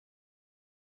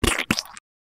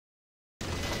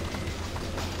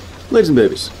Ladies and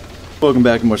babies, welcome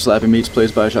back to more SlappyMeats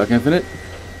plays Bioshock Infinite.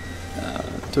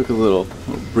 Took a little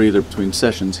breather between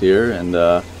sessions here, and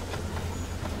I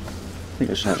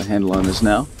think I should have a handle on this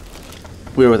now.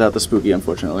 We are without the spooky,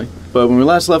 unfortunately. But when we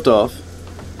last left off,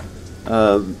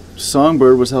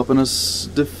 Songbird was helping us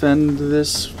defend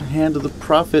this Hand of the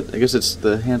Prophet. I guess it's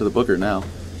the Hand of the Booker now.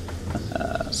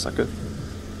 Sucker.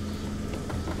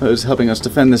 It was helping us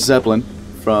defend this Zeppelin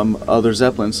from other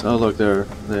Zeppelins. Oh look, there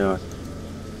they are.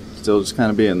 Still just kind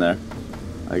of being there,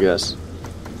 I guess.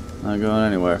 Not going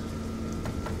anywhere.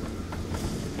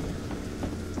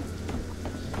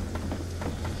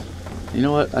 You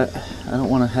know what? I don't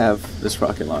want to have this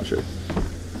rocket launcher,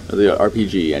 or the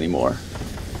RPG anymore.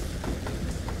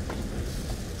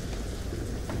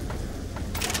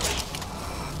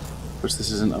 Of course, this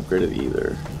isn't upgraded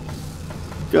either.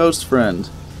 Ghost friend.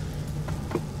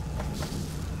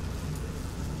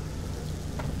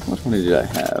 How much money did I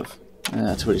have?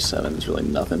 27 is really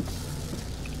nothing.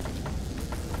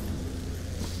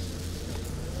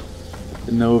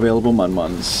 No available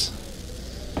mun-muns.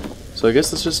 So I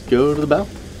guess let's just go to the bow.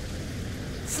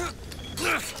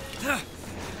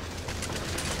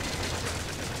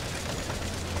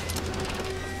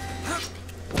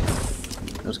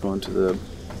 I was going to the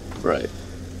right.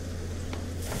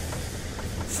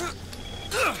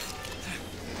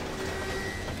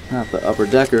 Not the upper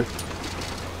decker.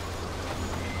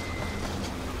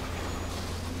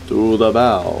 To the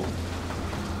bow.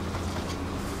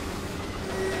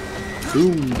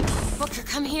 Boom. Booker,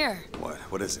 come here. What?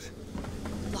 What is it?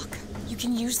 Look, you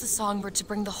can use the Songbird to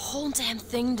bring the whole damn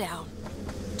thing down.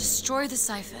 Destroy the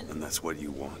siphon. And that's what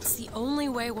you want. It's the only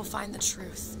way we'll find the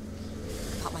truth.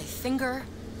 About my finger,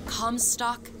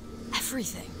 Comstock,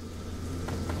 everything.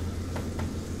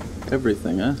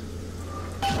 Everything, huh?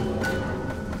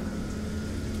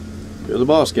 You're the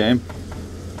boss, game.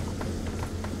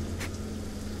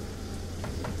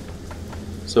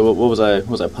 So what was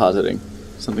I positing?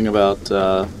 Something about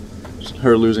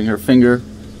her losing her finger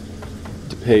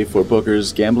to pay for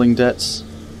Booker's gambling debts.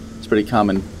 It's pretty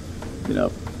common, you know,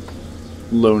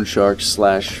 loan shark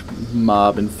slash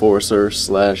mob enforcer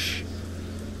slash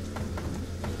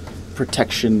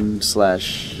protection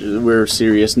slash we're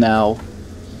serious now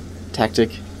tactic.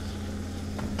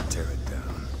 Tear it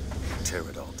down. Tear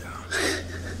it all down.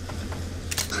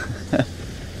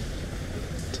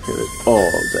 Tear it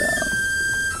all down.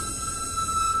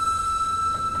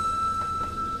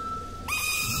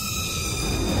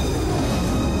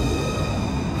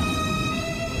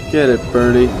 Get it,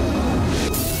 birdie.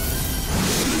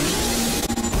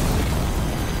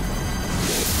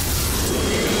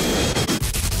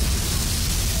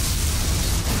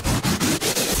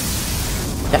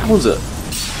 Yowza.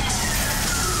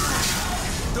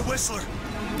 The Whistler!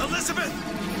 Elizabeth!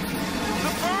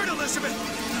 The bird, Elizabeth!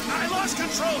 I lost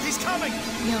control! He's coming!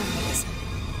 No, he isn't.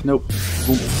 Nope.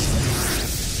 Boom.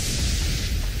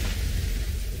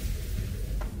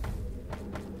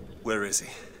 Where is he?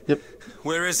 Yep.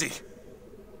 Where is he?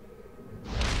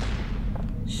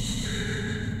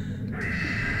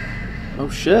 Oh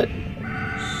shit.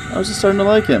 I was just starting to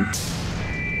like him.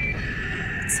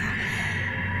 It's okay.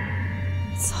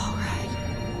 It's alright.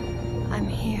 I'm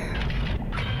here.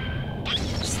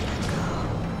 Just let go.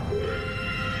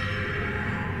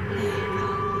 There you go.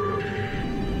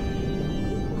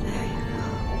 There you go.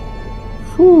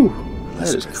 Whew.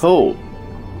 That is cold.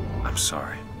 I'm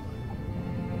sorry.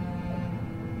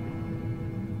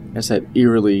 It's that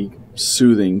eerily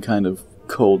soothing kind of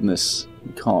coldness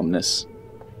and calmness.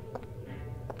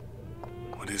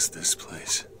 What is this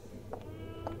place?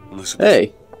 Elizabeth?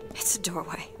 Hey! It's a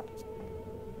doorway.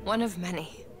 One of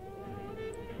many.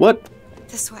 What?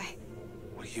 This way.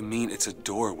 What do you mean it's a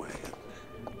doorway?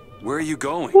 Where are you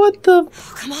going? What the?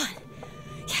 Oh, come on.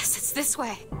 Yes, it's this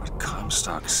way. What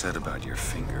Comstock said about your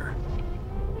finger.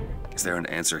 Is there an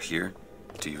answer here?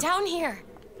 Do you... Down here.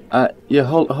 Yeah,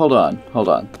 hold on.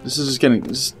 This is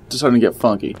just starting to get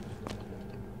funky.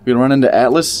 We gonna run into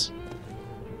Atlas?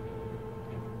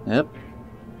 Yep.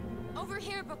 Over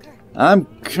here, Booker. I'm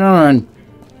coming.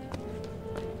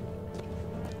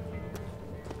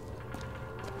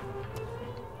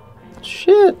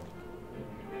 Shit.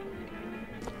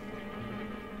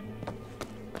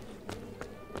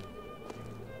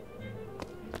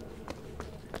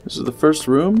 This is the first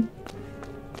room?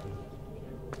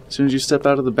 As soon as you step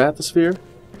out of the bathysphere?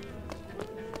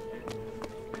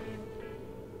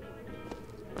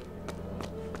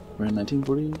 We're in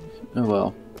 1940? Oh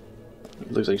well.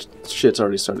 It looks like shit's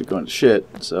already started going to shit,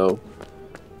 so...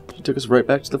 She took us right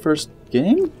back to the first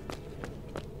game?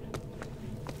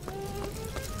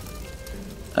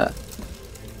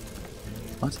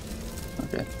 What?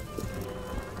 Okay.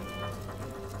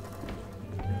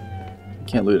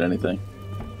 Can't loot anything.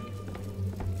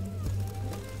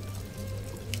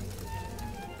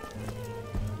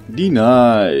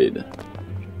 Denied.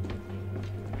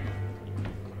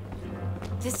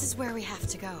 This is where we have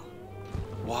to go.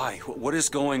 Why? What is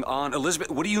going on?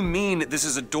 Elizabeth, what do you mean this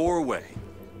is a doorway?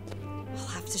 I'll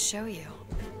have to show you.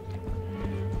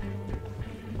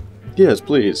 Yes,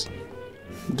 please.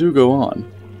 Do go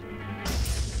on.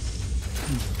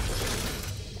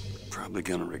 Probably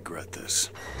gonna regret this.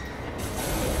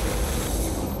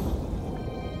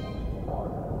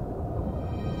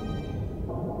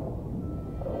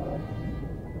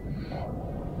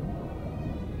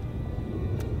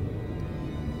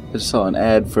 I just saw an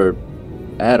ad for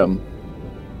Adam.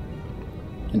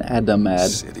 An Adam ad.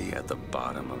 City at the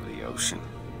bottom of the ocean.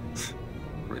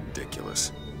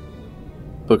 Ridiculous.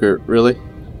 Booker, really?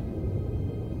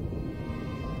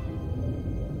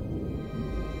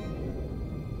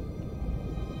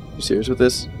 You serious with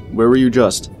this? Where were you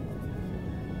just?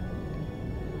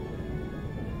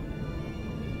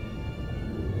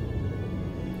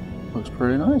 Looks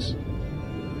pretty nice.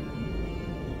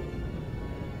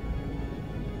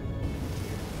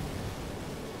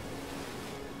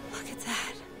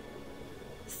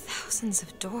 Thousands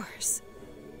of doors.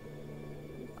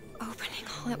 Opening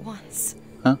all at once.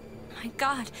 Huh? My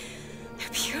God, they're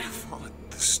beautiful. What,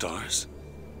 the stars?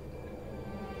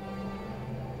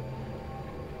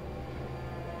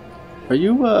 Are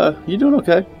you doing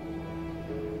okay?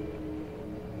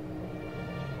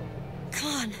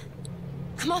 Come on.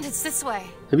 Come on, it's this way.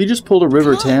 Have you just pulled a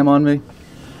River Tam on me?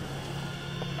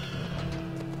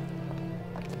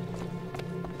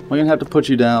 I'm gonna have to put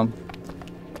you down.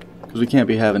 Because we can't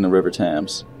be having the River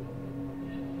Tams.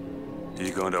 Are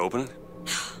you going to open it?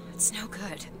 It's no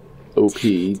good. OP,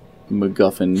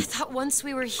 MacGuffin, I thought once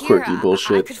we were here, quirky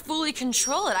bullshit. I could fully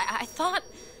control it. I thought...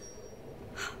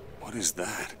 What is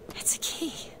that? It's a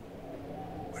key.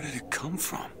 Where did it come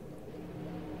from?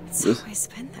 It's always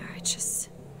been there. I just...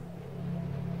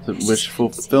 The wish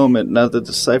fulfillment. Now that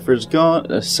the cipher's gone...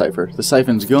 the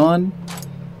siphon's gone.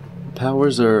 The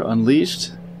powers are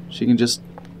unleashed. She can just...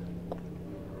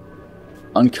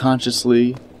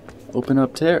 unconsciously open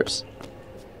up tears.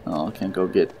 Oh, I can't go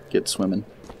get swimming.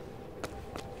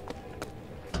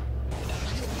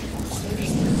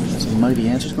 Some mighty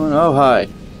answers going on. Oh, hi.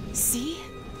 See?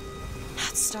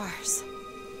 Not stars.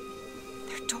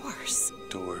 They're doors.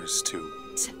 Doors to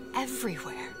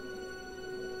everywhere.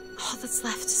 All that's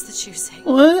left is the choosing.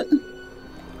 What?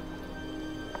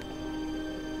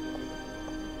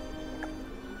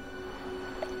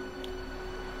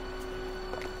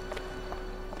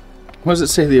 What does it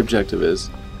say the objective is?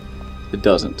 It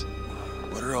doesn't.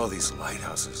 What are all these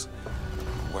lighthouses?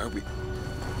 Why are we...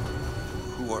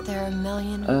 Who are... There are a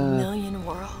million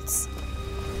worlds.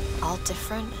 All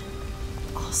different,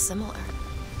 all similar.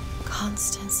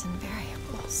 Constants and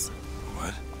variables.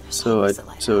 What? So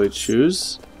I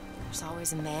choose? There's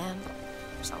always a man.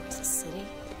 There's always a city.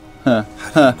 Huh.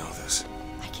 How do you know this?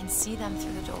 I can see them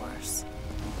through the doors.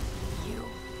 You,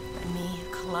 me,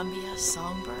 Columbia,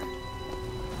 Songbird.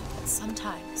 And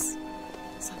sometimes,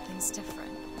 something's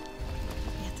different,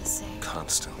 yet the same.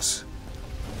 Constants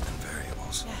and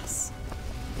variables. Yes.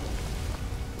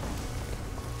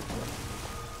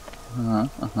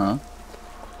 Uh-huh.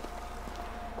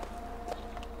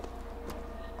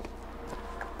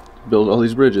 Build all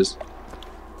these bridges.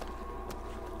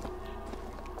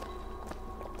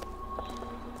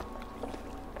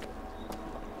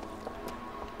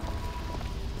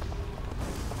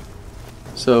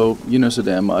 So, you know so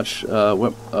damn much.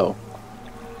 What? Oh.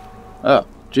 Oh,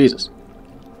 Jesus.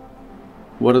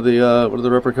 What are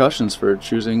the repercussions for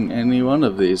choosing any one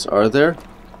of these? Are there?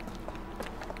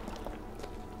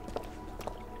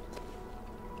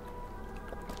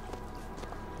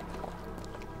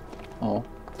 Oh.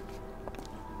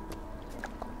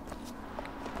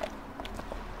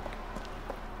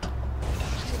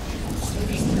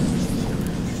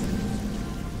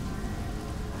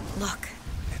 Look.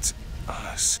 It's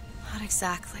us. Not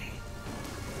exactly.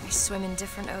 We swim in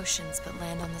different oceans but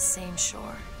land on the same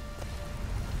shore.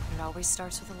 It always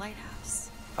starts with a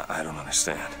lighthouse. I don't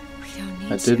understand. We don't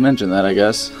need I did mention that, I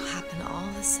guess. It'll happen all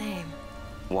the same.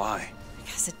 Why?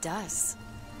 Because it does.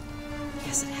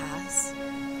 Because it has.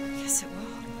 Because it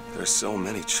will. There's so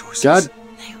many choices. God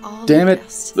They all damn lead it,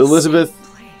 us to the Elizabeth.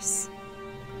 same place.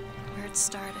 Where it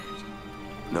started.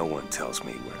 No one tells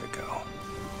me where to go.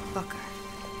 Booker.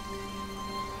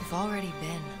 We've already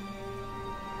been.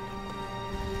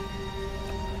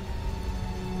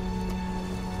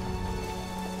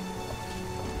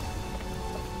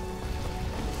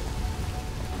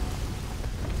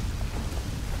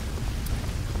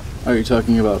 Are you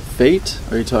talking about fate?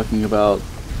 Are you talking about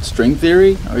string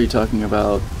theory? Are you talking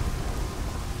about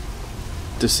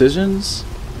decisions?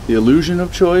 The illusion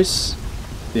of choice?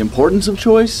 The importance of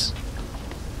choice?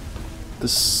 The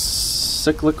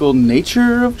cyclical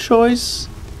nature of choice?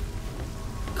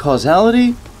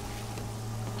 Causality?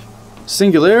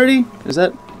 Singularity? Is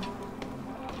that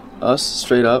us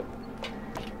straight up?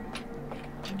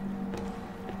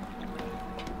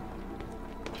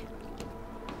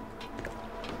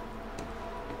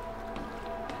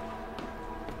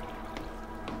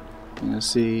 You gonna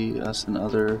see us and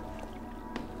other?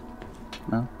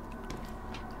 No.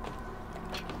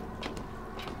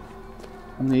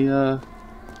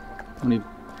 How many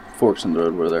forks in the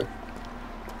road were there?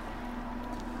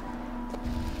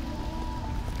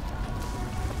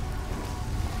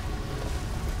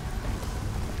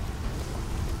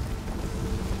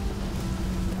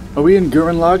 Are we in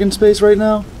Gurren Lagann space right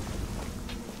now?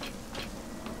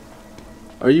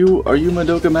 Are you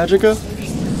Madoka Magica?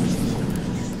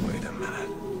 Wait a minute.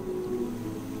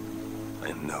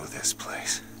 I know this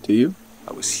place. Do you?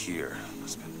 I was here.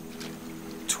 Must have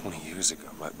been 20 years ago,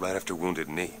 right after Wounded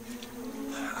Knee.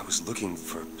 I was looking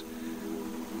for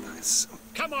some...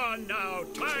 Come on now,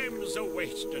 time's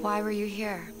a-wasting. Why were you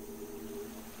here?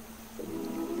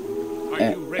 Are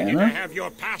you ready to Anna? have your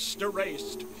past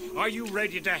erased? Are you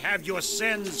ready to have your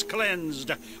sins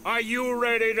cleansed? Are you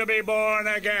ready to be born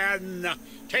again?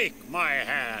 Take my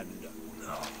hand.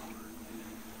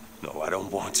 No, I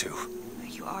don't want to.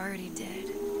 You already did,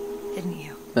 didn't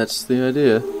you? That's the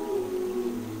idea.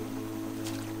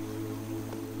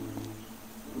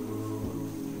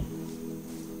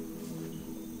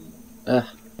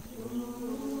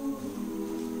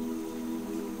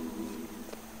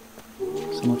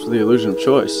 So much for the illusion of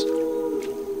choice.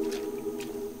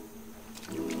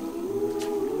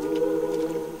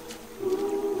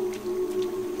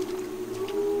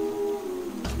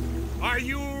 Are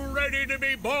you ready to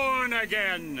be born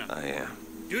again? I am.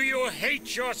 Do you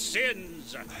hate your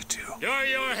sins? I do. Do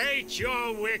you hate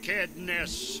your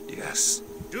wickedness? Yes.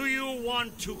 Do you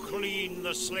want to clean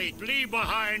the slate, leave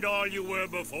behind all you were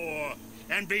before,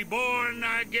 and be born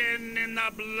again in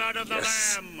the blood of the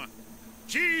Yes. Lamb?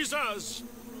 Jesus,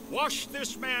 wash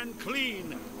this man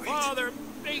clean. Wait. Father,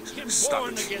 make him Stop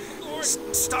born it. again. Lord,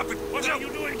 Stop it. what are you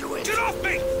doing? Get off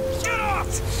me! Get off!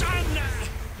 Son!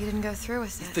 You didn't go through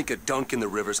with it. Think a dunk in the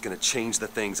river's gonna change the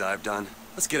things I've done?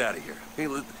 Let's get out of here. Hey,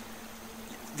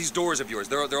 these doors of yours,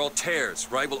 they're all tears,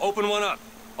 right? Well, open one up.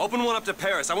 Open one up to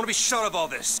Paris. I want to be shut of all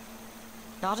this.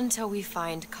 Not until we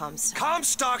find Comstock.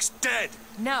 Comstock's dead!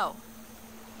 No.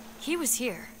 He was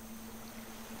here.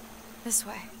 This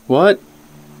way. What?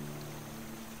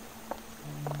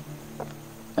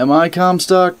 Am I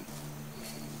Comstock?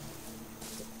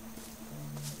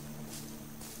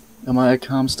 Am I a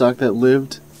Comstock that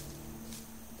lived?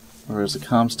 Or is a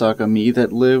Comstock a me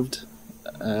that lived?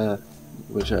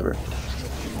 Whichever.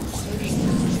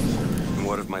 And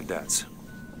what of my debts?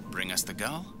 Bring us the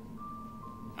girl,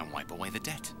 and wipe away the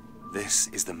debt. This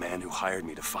is the man who hired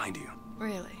me to find you.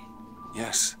 Really?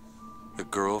 Yes. The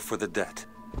girl for the debt.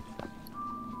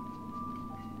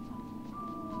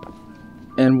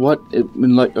 And what,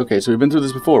 okay, so we've been through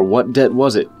this before. What debt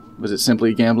was it? Was it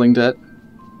simply gambling debt?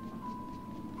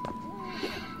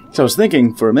 So I was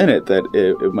thinking for a minute that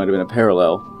it might have been a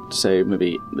parallel to say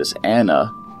maybe this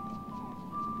Anna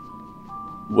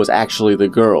was actually the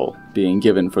girl being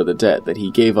given for the debt, that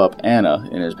he gave up Anna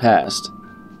in his past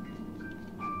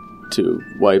to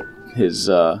wipe his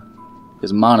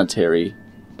monetary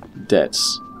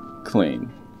debts clean,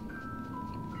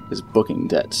 his booking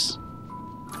debts,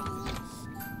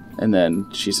 and then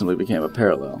she simply became a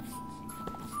parallel.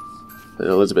 But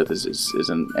Elizabeth is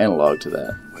an analog to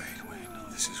that. Wait, no,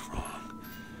 this is wrong.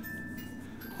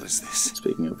 What is this?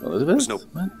 Speaking of Elizabeth, There's no,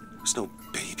 what? there's no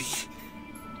baby.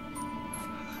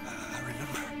 I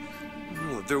remember.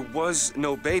 No, there was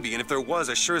no baby, and if there was,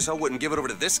 I sure as hell wouldn't give it over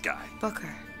to this guy.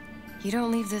 Booker, you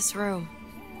don't leave this room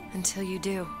until you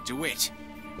do. Do it.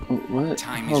 What?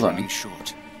 Time is Hold running on.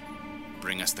 short.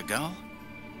 Bring us the girl,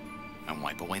 and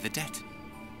wipe away the debt.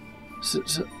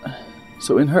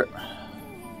 So in her,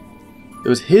 it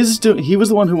was his he was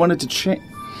the one who wanted to change.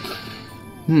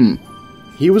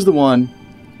 He was the one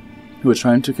who was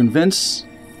trying to convince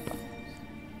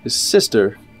his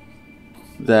sister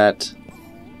that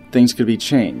things could be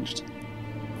changed.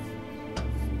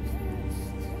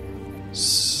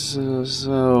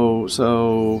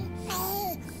 So.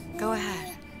 Go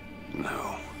ahead.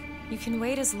 No. You can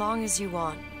wait as long as you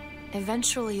want.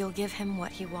 Eventually, you'll give him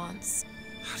what he wants.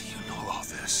 How do you know all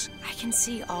this? I can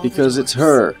see Because the it's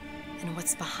doors her. and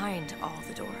what's behind all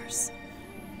the doors.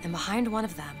 And behind one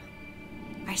of them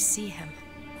I see him.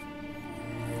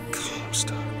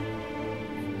 Comstock.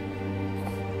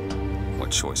 What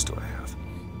choice do I have?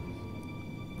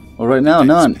 Well, right now,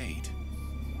 none. Paid.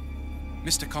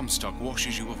 Mr. Comstock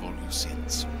washes you of all your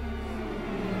sins.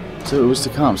 So it was to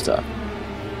Comstock.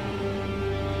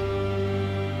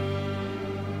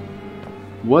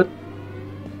 What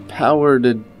power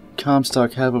did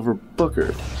Comstock have over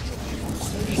Booker?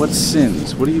 What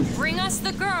sins? What do you... Bring us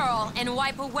the girl and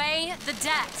wipe away the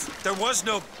debt. There was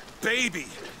no baby.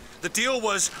 The deal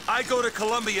was I go to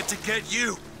Columbia to get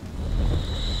you.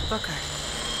 Booker,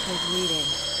 you're bleeding.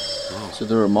 So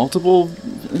there were multiple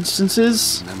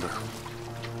instances? Remember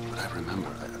what I remember.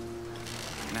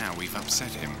 Now we've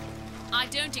upset him. I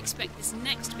don't expect this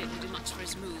next bit will do much for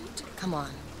his mood. Come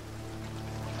on.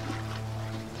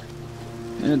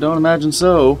 Yeah, don't imagine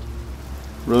so,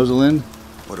 Rosalind.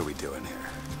 What are we doing here?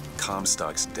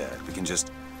 Comstock's dead. We can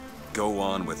just go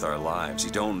on with our lives.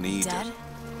 You don't need Dead? to...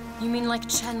 You mean like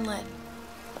Chenlit?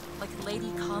 Like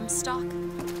Lady Comstock?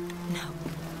 No.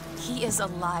 He is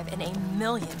alive in a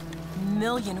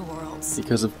million worlds.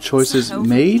 Because of choices So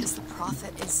made? because the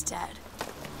prophet is dead.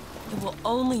 It will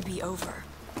only be over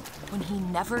when he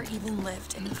never even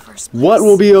lived in the first place. What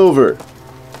will be over?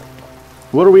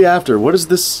 What are we after? What is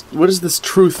this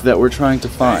truth that we're trying to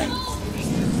find?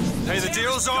 Hey, the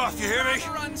deal's off, you hear me?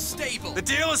 You're unstable. The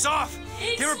deal is off!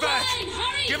 Give her back!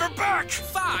 Give her back!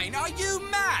 Fine, are you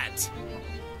mad?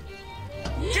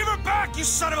 Give her back, you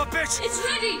son of a bitch! It's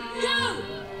ready! Go!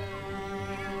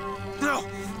 No!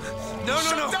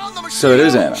 No! So it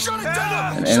is Anna.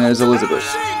 Anna! And Anna is Elizabeth.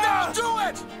 Now! Do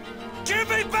it! Give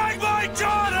me back my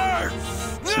daughter!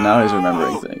 So now he's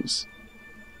remembering things.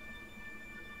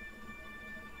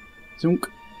 Zunk.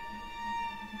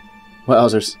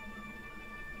 Wowzers.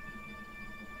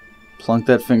 Plunk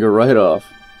that finger right off.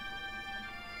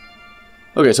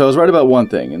 Okay, so I was right about one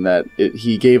thing, in that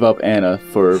he gave up Anna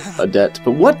for a debt.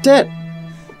 But what debt?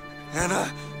 Anna!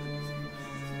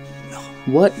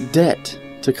 What debt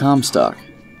to Comstock?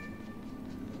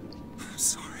 I'm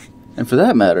sorry. And for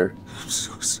that matter, I'm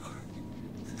so sorry.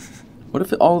 what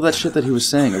if all of that shit that he was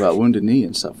saying about Wounded Knee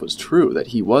and stuff was true? That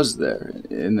he was there,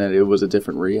 and that it was a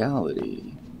different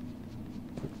reality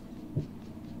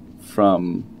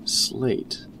from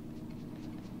Slate.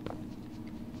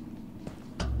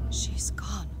 She's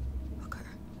gone, Booker.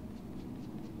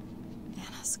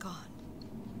 Anna's gone.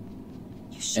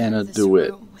 You shared Anna this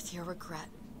DeWitt. room with your regret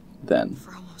Then.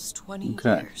 for almost 20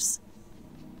 Okay. years.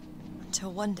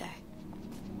 Until one day,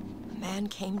 a man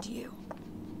came to you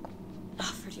and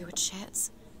offered you a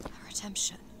chance at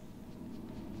redemption.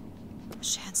 A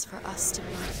chance for us to be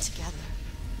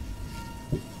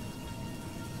together.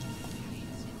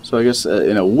 So I guess,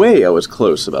 in a way, I was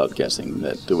close about guessing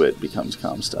that DeWitt becomes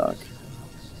Comstock.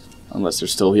 Unless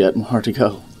there's still yet more to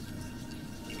go.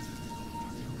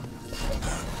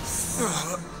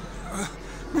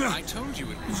 I told you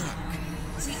it would work.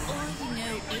 We already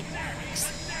know it works.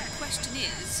 The question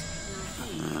is, will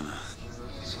he?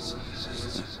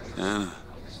 Anna.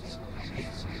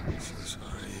 So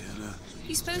sorry, Anna.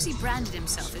 You suppose he branded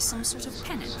himself as some sort of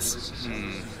penance?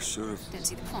 Sure. Don't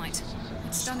see the point.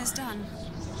 What's done is done.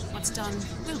 What's done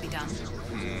will be done.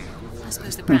 I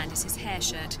suppose the brand is his hair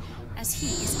shirt, as he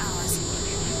is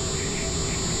ours.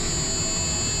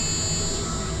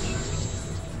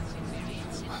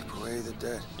 Wipe away the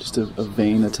debt. Just a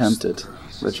vain attempt at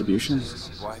retribution.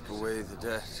 Wipe away the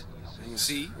debt.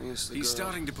 See, he's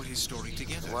starting to put his story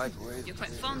together. Wipe away You're quite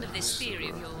fond of this theory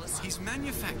of yours. He's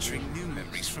manufacturing new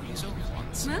memories from his old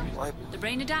ones. Well, Wipe. the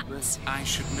brain adapts. I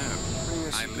should know.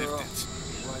 I lived it.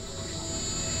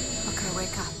 Booker,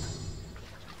 wake up.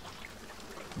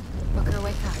 Booker,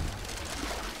 wake up.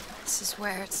 This is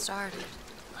where it started.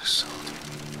 I sold you.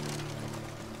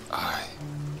 I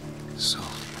sold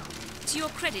you. To your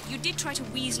credit, you did try to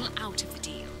weasel out of the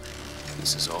deal.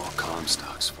 This is all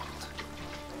Comstock's fault.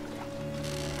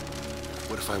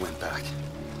 What if I went back?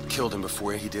 Killed him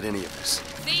before he did any of this?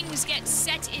 Things get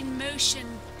set in motion.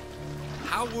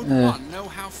 How would one know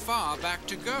how far back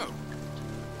to go?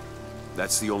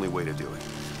 That's the only way to do it.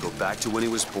 Go back to when he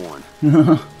was born. And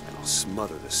I'll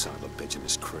smother this son of a bitch in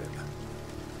his crib.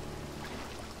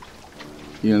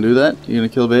 You gonna do that? You gonna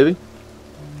kill baby?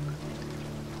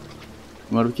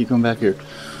 Why do we keep coming back here?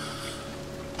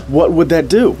 What would that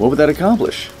do? What would that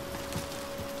accomplish?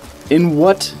 In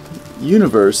what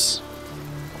universe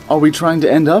are we trying to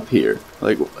end up here?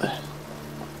 Like,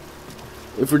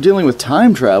 if we're dealing with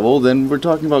time travel, then we're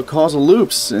talking about causal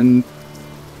loops, and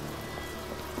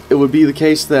it would be the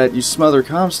case that you smother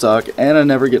Comstock, Anna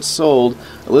never gets sold,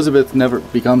 Elizabeth never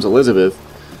becomes Elizabeth,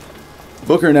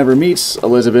 Booker never meets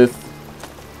Elizabeth,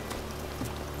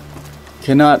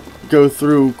 Cannot go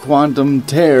through quantum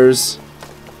tears.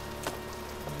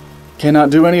 Cannot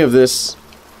do any of this.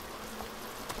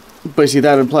 Basically,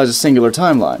 that implies a singular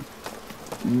timeline.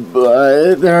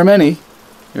 But there are many.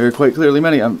 There are quite clearly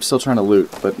many. I'm still trying to loot,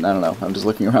 but I don't know. I'm just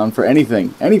looking around for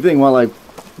anything. Anything while I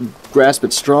grasp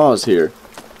at straws here.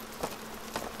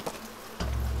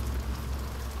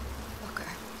 Booker,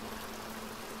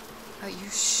 are you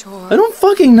sure? I don't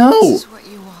fucking know. This is what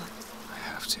you want. I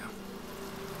have to.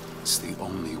 It's the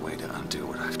only way to undo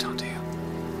what I've done to you.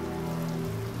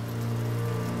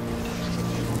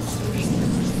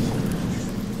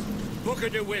 Booker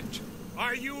DeWitt,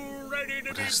 are you ready to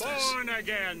What be is this? born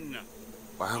again?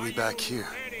 Why are we back here?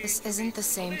 This isn't the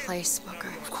same place, Booker.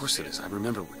 Of course it is. I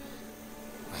remember.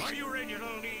 Are you ready to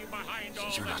leave behind all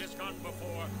You're that not- has gone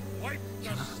before? Wipe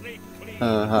the slate clean.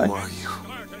 Hi. Who are you?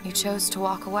 You chose to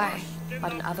walk away,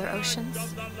 but in other oceans,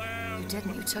 you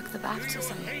didn't. You took the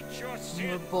baptism. You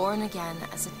were born again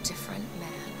as a different man.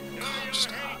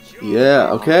 Yeah,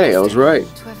 okay, I was right.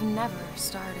 To have never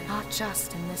started, not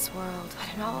just in this world,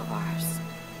 but in all of ours.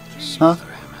 Smother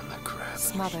him in the crab.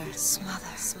 Smother, smother,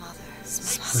 smother,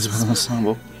 Elizabeth smother.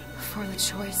 Ensemble. Before the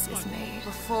choice is made,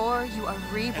 before you are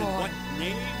And reborn. what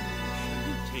name shall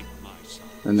you take, my son?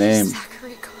 The name.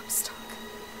 Zachary Comstock.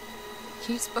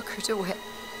 He's Booker DeWitt.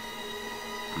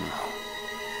 No.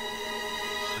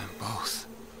 And both.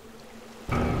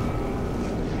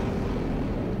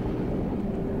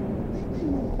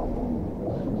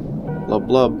 Blub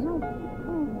blub.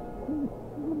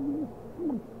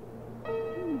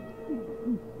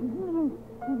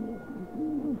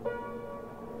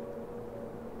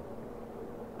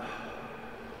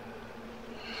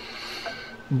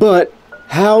 But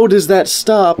how does that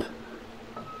stop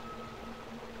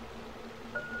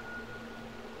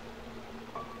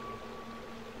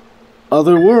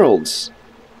other worlds?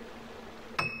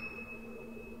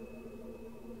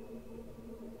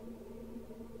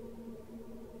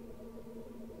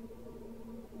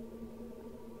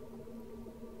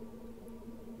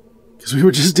 Because we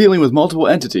were just dealing with multiple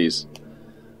entities.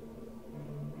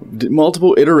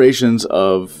 Multiple iterations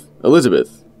of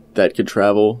Elizabeth that could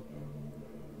travel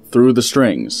through the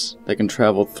strings, that can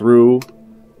travel through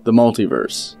the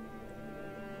multiverse,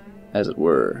 as it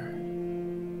were.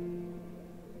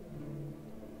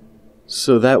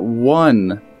 So that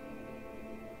one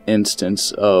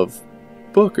instance of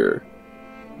Booker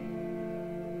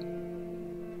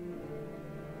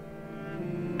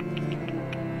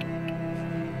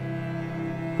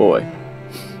boy.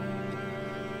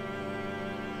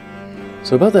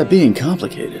 So about that being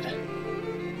complicated.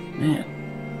 Man.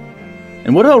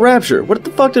 And what about Rapture? What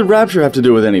the fuck did Rapture have to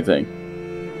do with anything?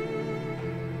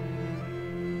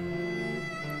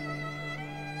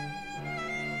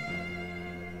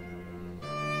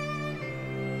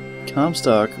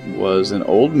 Comstock was an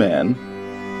old man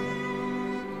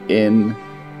in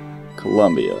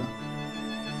Colombia.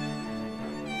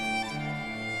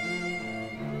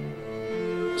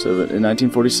 So in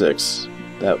 1946,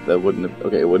 that wouldn't have,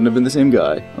 okay, it wouldn't have been the same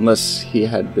guy unless he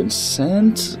had been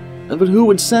sent. But who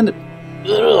would send it?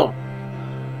 Ugh.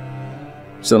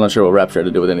 Still not sure what Rapture had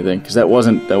to do with anything, because that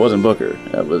wasn't Booker.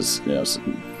 That was, you know,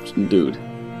 some dude.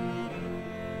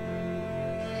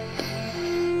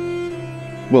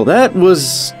 Well, that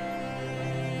was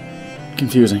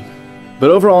confusing, but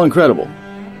overall incredible.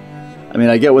 I mean,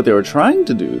 I get what they were trying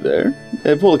to do there.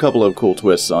 They pulled a couple of cool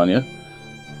twists on you.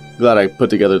 Glad I put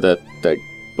together that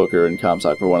Booker and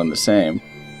Comstock were one and the same.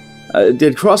 It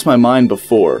did cross my mind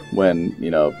before when,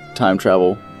 you know, time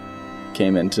travel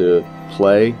came into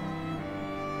play,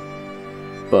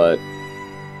 but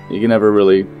you can never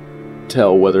really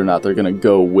tell whether or not they're going to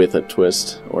go with a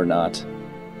twist or not.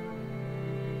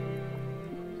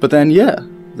 But then, yeah,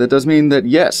 that does mean that,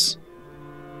 yes,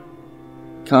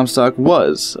 Comstock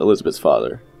was Elizabeth's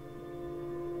father.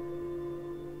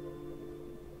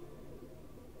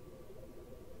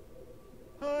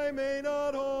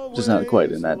 Just not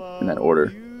quite in that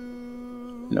order.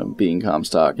 You know, being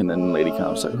Comstock and then Lady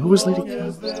Comstock. Who was Lady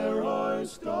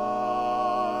Comstock?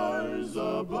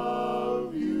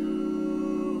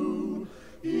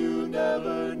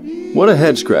 What a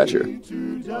head scratcher.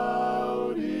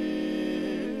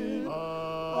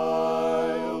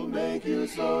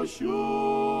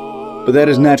 But that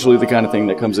is naturally the kind of thing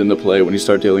that comes into play when you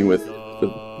start dealing with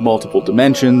multiple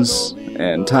dimensions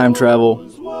and time travel.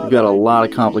 You've got a lot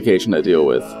of complication to deal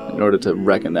with in order to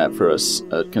reckon that for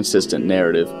a consistent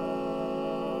narrative.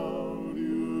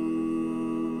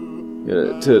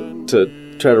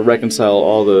 To try to reconcile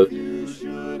all the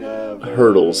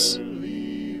hurdles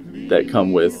that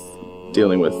come with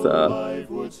dealing with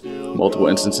multiple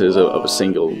instances of a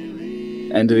single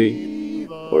entity.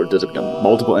 Or does it become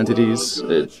multiple entities?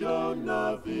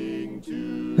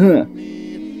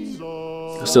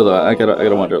 Still though, I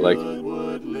gotta wonder, like,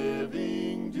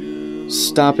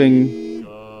 stopping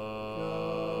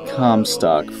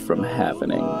Comstock from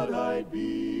happening.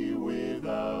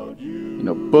 You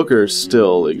know, Booker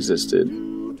still existed.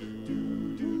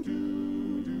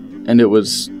 And it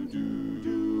was...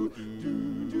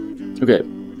 Okay.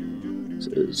 So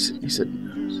he said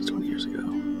 20 years ago.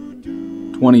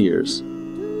 20 years.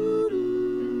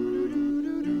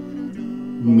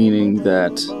 Meaning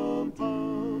that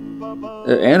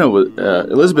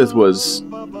Elizabeth was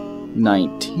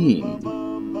 19.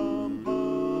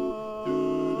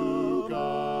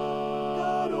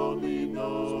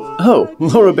 Oh,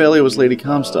 Laura Bailey was Lady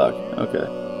Comstock. Okay.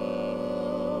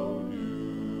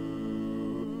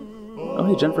 Oh,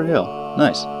 hey, Jennifer Hale.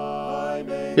 Nice.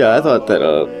 Yeah, I thought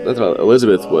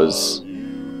Elizabeth was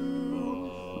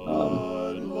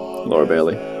Laura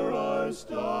Bailey.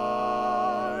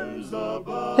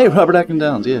 Hey, Robert Acton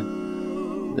Downs. Yeah,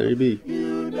 there you be.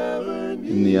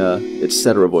 In the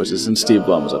etc. voices, and Steve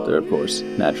Blum was up there, of course,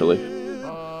 naturally.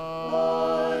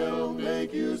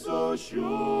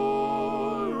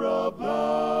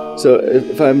 So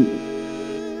if I'm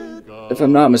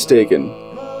not mistaken,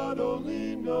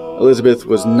 Elizabeth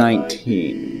was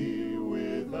 19.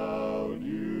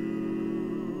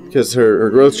 Because her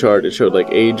growth chart, it showed like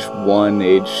age 1,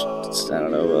 age, I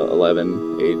don't know,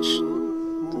 11, age,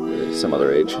 some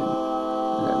other age, and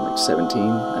like 17,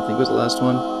 I think was the last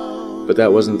one. But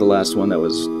that wasn't the last one that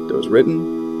was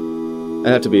written. I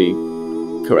have to be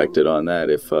corrected on that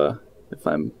if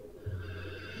I'm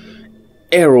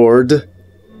errored.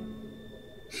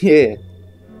 Yeah,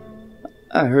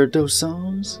 I heard those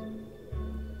songs.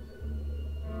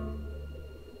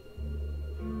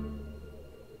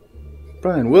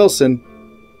 Brian Wilson.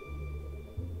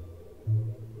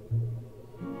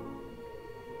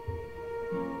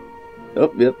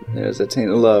 Oh, yep, there's a taint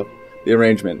of love. The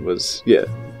arrangement was, yeah.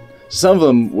 Some of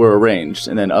them were arranged,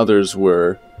 and then others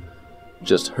were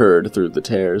just heard through the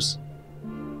tears.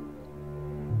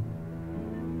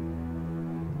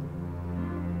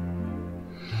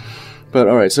 But,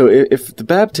 alright, so if the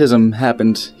baptism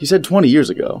happened, he said 20 years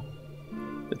ago.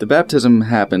 If the baptism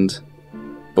happened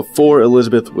before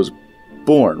Elizabeth was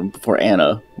born, before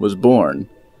Anna was born,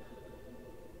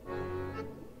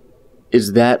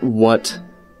 is that what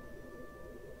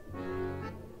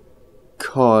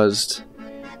caused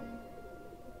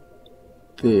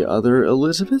the other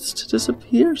Elizabeths to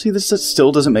disappear? See, this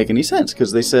still doesn't make any sense,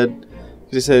 because they said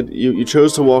you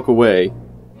chose to walk away,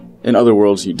 in other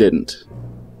worlds you didn't.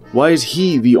 Why is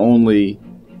he the only...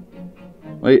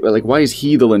 why is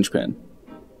he the linchpin?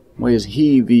 Why is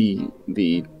he the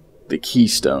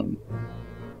keystone?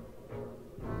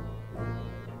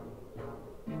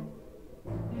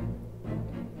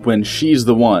 When she's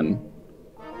the one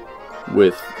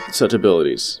with such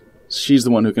abilities. She's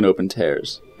the one who can open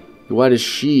tears. Why does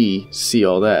she see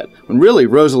all that? When really,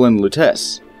 Rosalind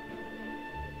Lutece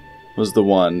was the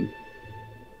one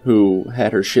who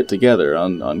had her shit together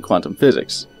on quantum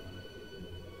physics.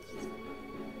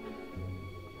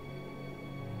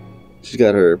 She's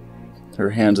got her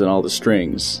hands on all the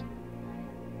strings.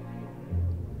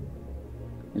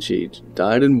 And she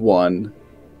died in one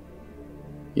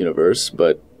universe,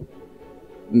 but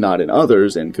not in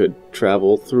others, and could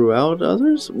travel throughout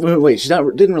others? Wait, she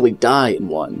didn't really die in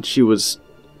one.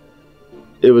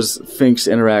 It was Fink's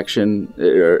interaction,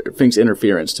 or Fink's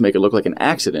interference to make it look like an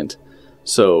accident,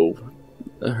 so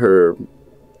her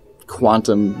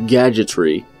quantum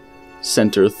gadgetry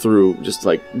sent her through, just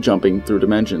like jumping through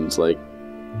dimensions, like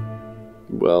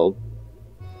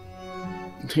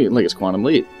it's Quantum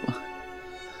Leap.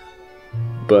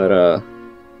 But,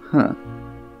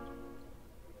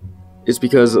 it's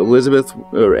because Elizabeth,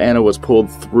 or Anna, was pulled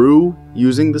through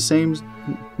using the same...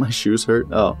 My shoes hurt?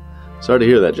 Oh, sorry to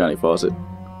hear that, Johnny Fawcett.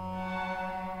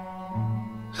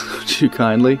 Too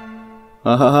kindly?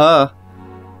 Ha ha ha!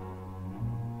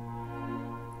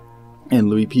 And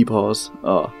Louis Peepaws.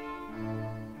 Oh.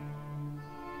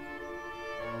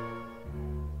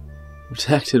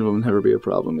 Redacted will never be a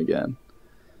problem again.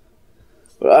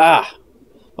 Ah!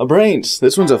 My brains!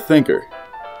 This one's a thinker.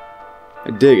 I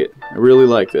dig it. I really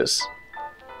like this.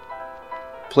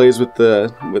 Plays with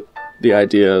the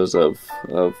ideas of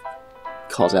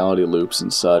causality loops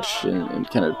and such, and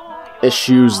kind of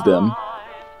eschews them.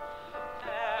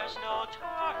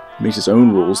 Makes its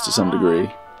own rules to some degree,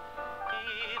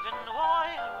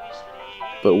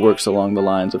 but works along the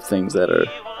lines of things that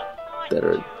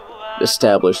are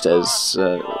established as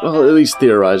well, at least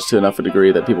theorized to enough a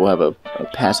degree that people have a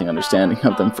passing understanding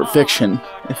of them for fiction,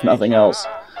 if nothing else.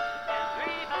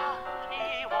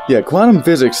 Yeah, quantum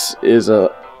physics is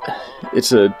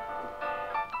it's a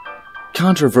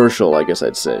controversial, I guess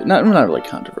I'd say. Not really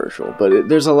controversial, but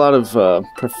there's a lot of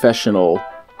professional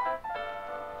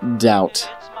doubt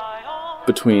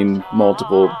between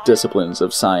multiple disciplines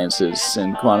of sciences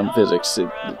and quantum physics.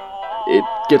 It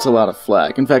gets a lot of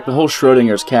flack. In fact, the whole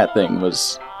Schrodinger's cat thing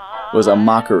was a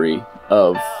mockery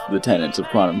of the tenets of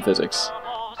quantum physics.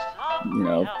 You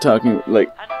know,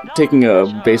 taking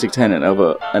a basic tenet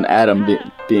of an atom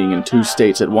being in two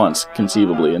states at once,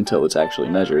 conceivably, until it's actually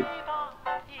measured,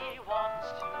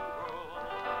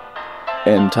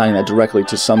 and tying that directly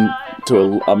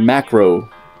to a macro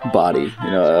body, you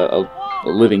know, a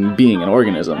living being, an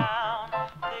organism,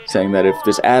 saying that if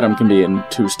this atom can be in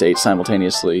two states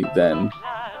simultaneously, then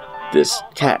this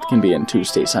cat can be in two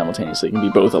states simultaneously. It can be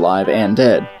both alive and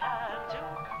dead.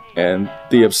 And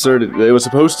the absurdity, it was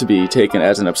supposed to be taken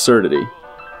as an absurdity.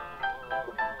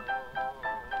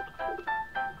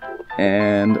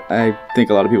 And I think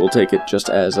a lot of people take it just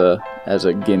as a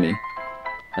gimme.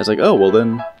 As like, oh, well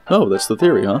then, oh, that's the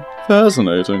theory, huh?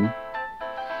 Fascinating.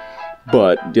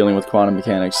 But dealing with quantum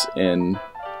mechanics in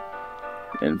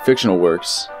fictional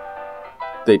works,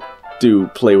 they do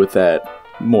play with that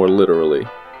more literally.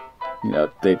 You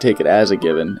know, they take it as a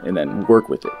given and then work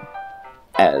with it,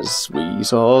 as we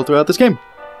saw throughout this game.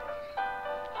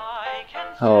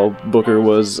 How Booker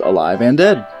was alive and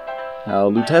dead.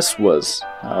 How Lutece was.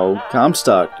 How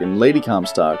Comstock and Lady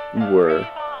Comstock were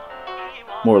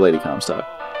more Lady Comstock.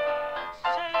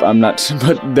 But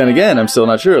then again, I'm still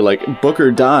not sure. Like,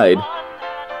 Booker died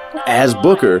as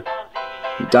Booker.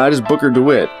 He died as Booker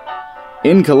DeWitt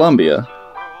in Columbia.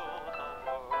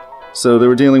 So they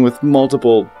were dealing with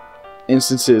multiple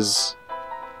instances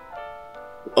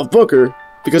of Booker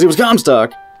because he was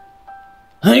Comstock.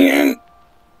 Hang on.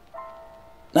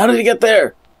 How did he get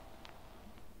there?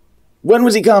 When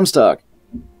was he Comstock?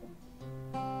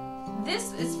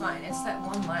 This is fine. It's that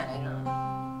one line I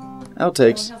don't.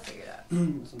 Outtakes. He'll figure it out.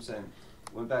 That's what I'm saying.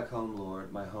 Went back home,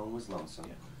 Lord. My home was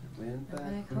lonesome. Went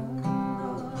back home,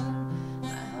 Lord.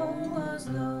 My home was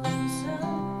lonesome.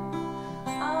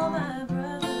 All my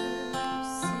brothers,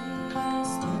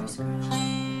 sisters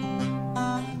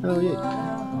cried. Oh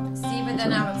yeah. See, but then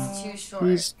now it's too short.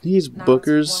 He's Now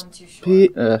Booker's it's one too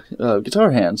short.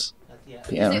 guitar hands.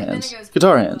 Piano Then it hands. goes,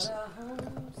 Guitar hands. So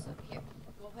here,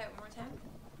 we'll play it one more time.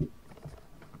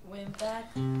 Went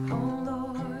back home,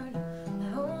 Lord. My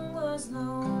home was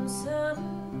lonesome.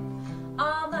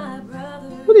 All my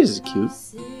brothers. Well, this is cute.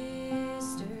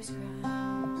 Sisters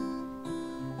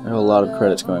cried. There are a lot of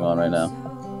credits going on right now.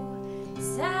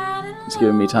 It's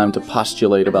giving me time to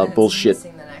postulate about bullshit.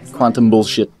 Quantum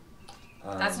bullshit.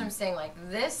 That's what I'm saying. Like,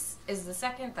 this is the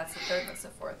second, that's the third, that's the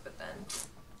fourth, but then.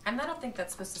 I don't think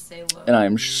that's supposed to say low. And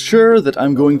I'm sure that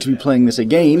I'm going to be playing this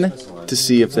again to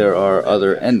see if there are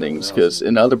other endings, because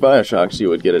in other Bioshocks you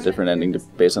would get a different ending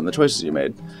based on the choices you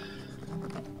made.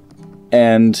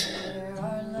 And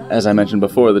as I mentioned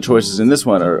before, the choices in this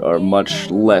one are much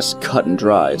less cut and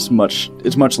dry. It's much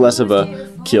less of a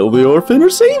kill the orphan or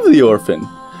save the orphan.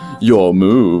 Your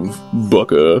move,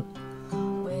 Booker.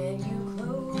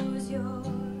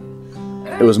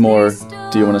 It was more,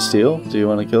 do you want to steal? Do you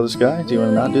want to kill this guy? Do you want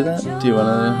to not do that? Do you want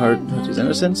to hurt his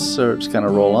innocence, or just kind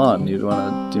of roll on? Do you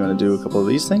want to do a couple of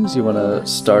these things? Do you want to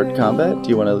start combat? Do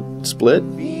you want to split?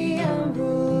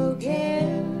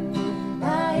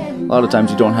 A lot of times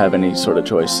you don't have any sort of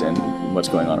choice in what's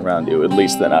going on around you, at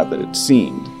least not that it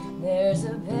seemed.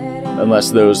 Unless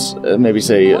those, maybe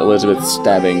say Elizabeth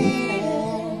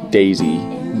stabbing Daisy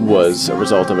was a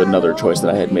result of another choice that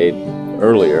I had made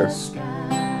earlier.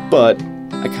 But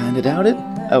I kind of doubt it.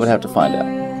 I would have to find out.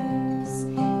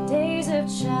 Days of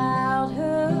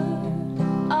childhood,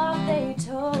 all they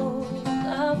told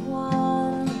of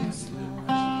one's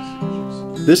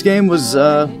life. This game was,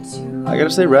 I gotta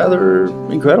say, rather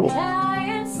incredible.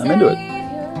 I'm into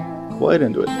it. Quite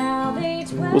into it.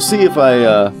 We'll see if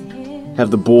I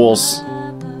have the balls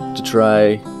to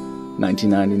try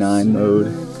 1999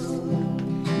 mode.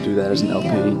 Do that as an LP.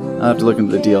 I'll have to look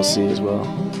into the DLC as well.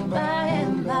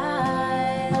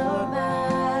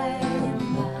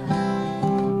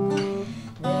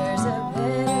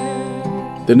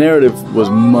 The narrative was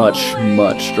much,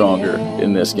 much stronger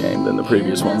in this game than the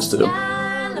previous ones do. The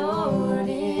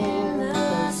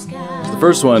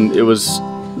first one,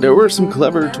 there were some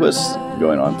clever twists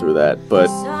going on through that, but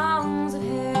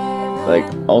like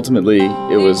ultimately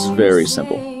it was very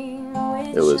simple.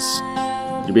 It was,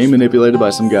 you're being manipulated by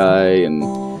some guy and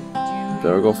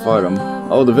better go fight him.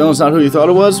 Oh, the villain's not who you thought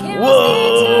it was?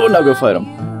 Whoa! Now go fight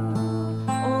him.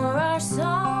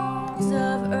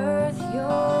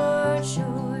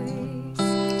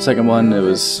 Second one, it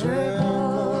was...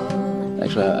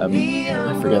 Actually,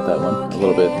 I forget that one a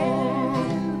little bit.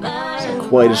 It's not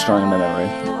quite as strong in my memory.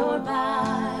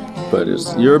 But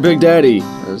it's, you're a big daddy.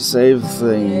 Save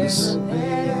things.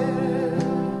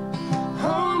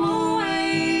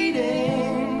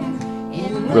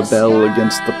 Rebel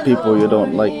against the people you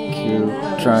don't like you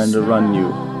trying to run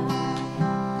you.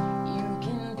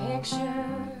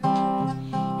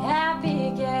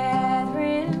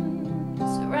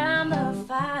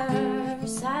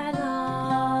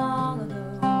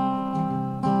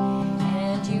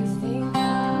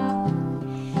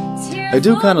 I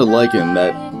do kind of liken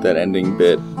that ending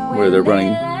bit where they're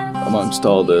running amongst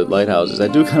all the lighthouses. I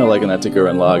do kind of liken that to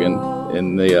Gurren Lagann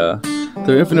in the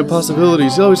there are infinite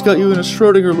possibilities. He always got you in a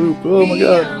Schrodinger loop. Oh my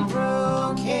god.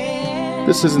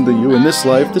 This isn't the you in this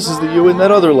life. This is the you in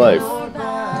that other life.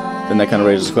 Then that kind of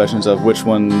raises questions of which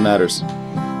one matters.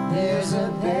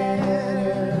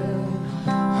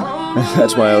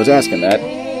 That's why I was asking that.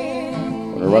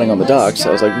 When we're running on the docks,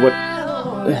 I was like, what?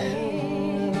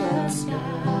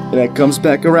 And that comes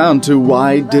back around to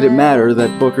why did it matter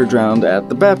that Booker drowned at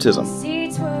the baptism?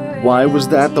 Why was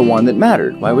that the one that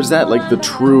mattered? Why was that like the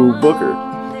true Booker?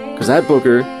 Because that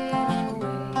Booker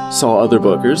saw other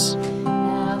Bookers.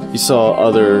 He saw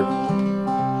other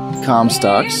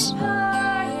Comstocks.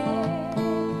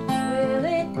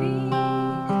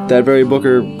 That very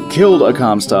Booker killed a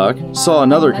Comstock, saw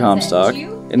another Comstock,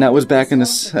 and that was back in the...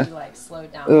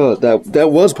 that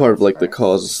was part of like the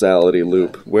causality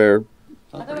loop where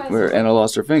Anna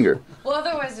lost her finger. Well,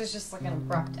 otherwise there's just like an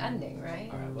abrupt ending, right?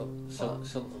 All right. Well,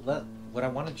 so what I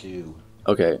want to do.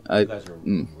 Okay, you guys are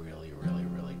really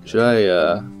good. Should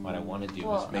I? What I want to do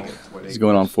is make it. It's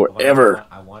going on forever.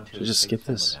 I want to should just skip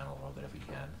this. Down a little bit if we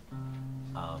can,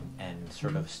 and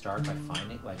sort of start by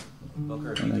finding like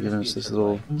Booker. And I'm giving us this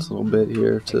little bit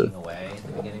here to away at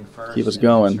the beginning first, keep us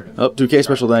going. Oh, 2K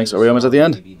special thanks. Are we almost at the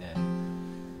end?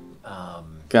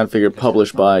 Kind of figured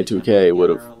published by 2K would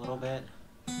have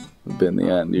been the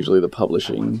end. Usually the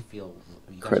publishing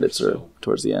credits are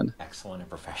towards the end. Excellent and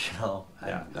professional.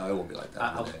 Yeah, no, it won't be like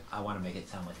that. I want to make it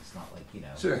sound like it's not like, you know,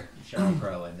 sure. Sheryl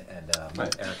Crow and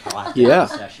Eric Clapton yeah.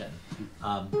 session.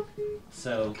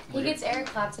 So he gets Eric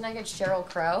Clapton, I get Sheryl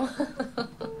Crow. Who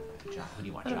do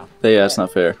you want, Joplin? Yeah, it's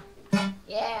not fair.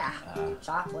 Yeah,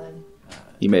 Joplin.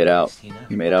 He made out.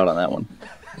 He made out on that one.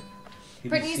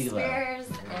 Britney Spears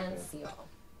and Seal.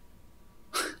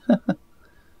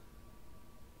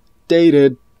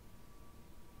 Dated.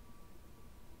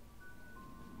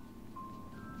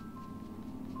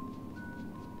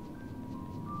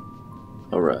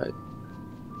 Alright.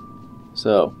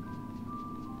 So,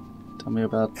 tell me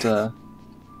about,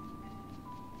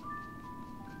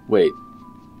 wait.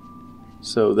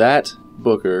 So that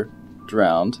Booker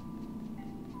drowned.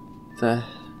 But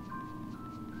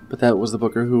that was the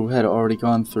Booker who had already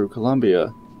gone through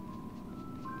Columbia.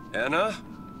 Anna?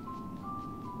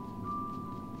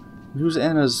 Who's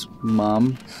Anna's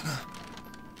mom?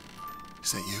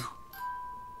 Is that you?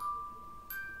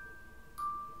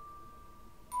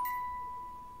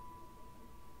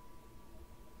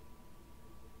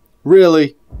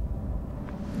 Really?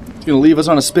 He's gonna leave us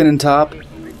on a spinning top?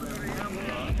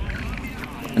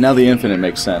 And now the infinite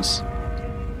makes sense.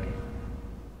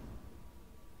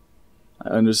 I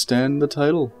understand the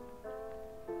title.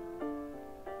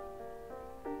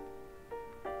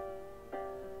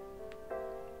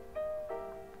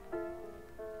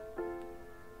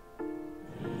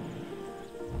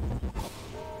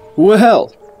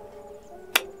 Well,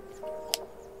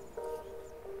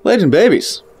 Legend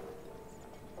Babies,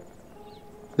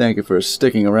 thank you for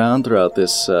sticking around throughout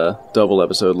this double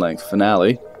episode length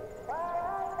finale.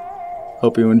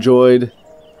 Hope you enjoyed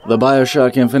the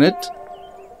Bioshock Infinite.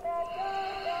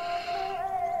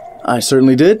 I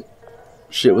certainly did.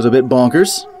 Shit was a bit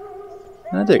bonkers.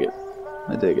 I dig it.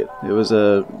 I dig it. It was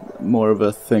more of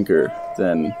a thinker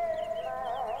than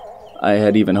I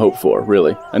had even hoped for,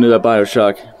 really. I knew that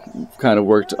Bioshock kind of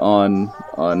worked on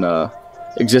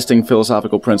existing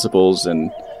philosophical principles and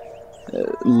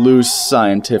loose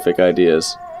scientific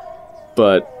ideas,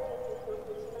 but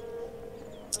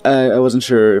I wasn't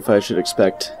sure if I should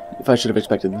have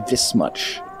expected this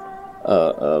much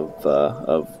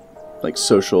of like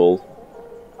social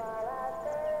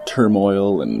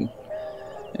turmoil and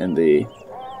the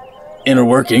inner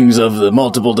workings of the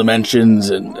multiple dimensions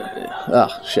and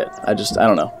shit. I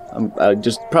don't know. I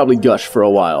just probably gush for a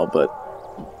while, but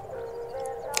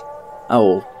I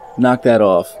will knock that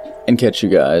off and catch you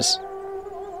guys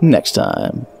next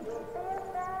time.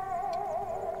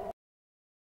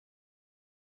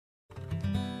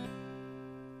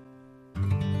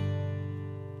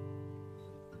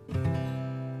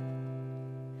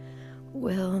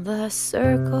 will the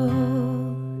circle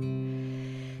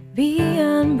be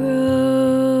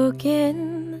unbroken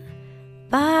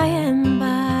by and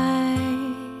by,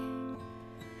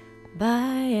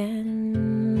 by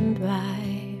and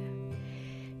by,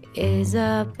 is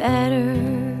a better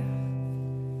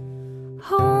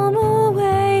home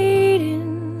awaiting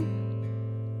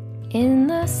in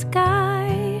the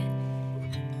sky.